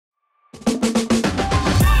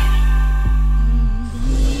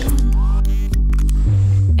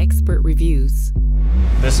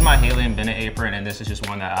This is my Hedley Bennett apron, and this is just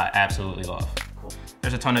one that I absolutely love.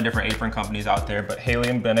 There's a ton of different apron companies out there, but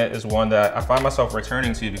Hedley Bennett is one that I find myself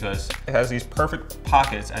returning to because it has these perfect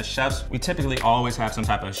pockets. As chefs, we typically always have some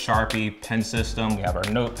type of Sharpie pen system. We have our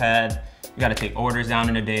notepad. We gotta take orders down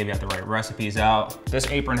in a day. We have to write recipes out. This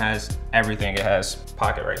apron has everything. It has a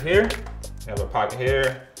pocket right here. We have a pocket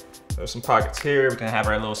here. There's some pockets here. We can have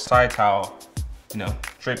our little side towel,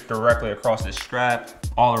 draped directly across this strap.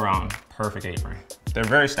 All around, perfect apron. They're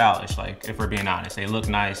very stylish, like, if we're being honest. They look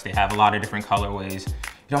nice. They have a lot of different colorways.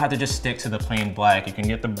 You don't have to just stick to the plain black. You can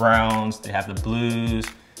get the browns. They have the blues.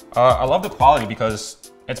 I love the quality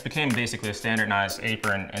because it's became basically a standardized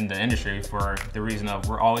apron in the industry for the reason of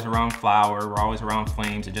we're always around flour, we're always around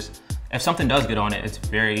flames. It just, if something does get on it, it's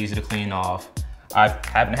very easy to clean off. I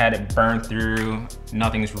haven't had it burned through,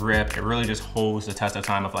 nothing's ripped. It really just holds the test of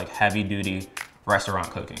time of like heavy duty restaurant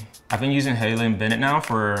cooking. I've been using Hedley Bennett now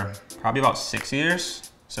for probably about 6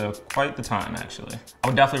 years, so quite the time actually. I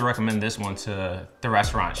would definitely recommend this one to the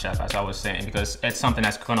restaurant chef, as I was saying, because it's something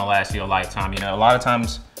that's gonna last you a lifetime. A lot of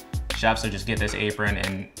times chefs will just get this apron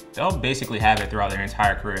and they'll basically have it throughout their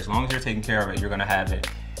entire career. As long as you're taking care of it, you're gonna have it.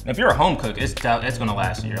 And if you're a home cook, it's gonna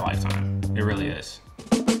last you your lifetime. It really is.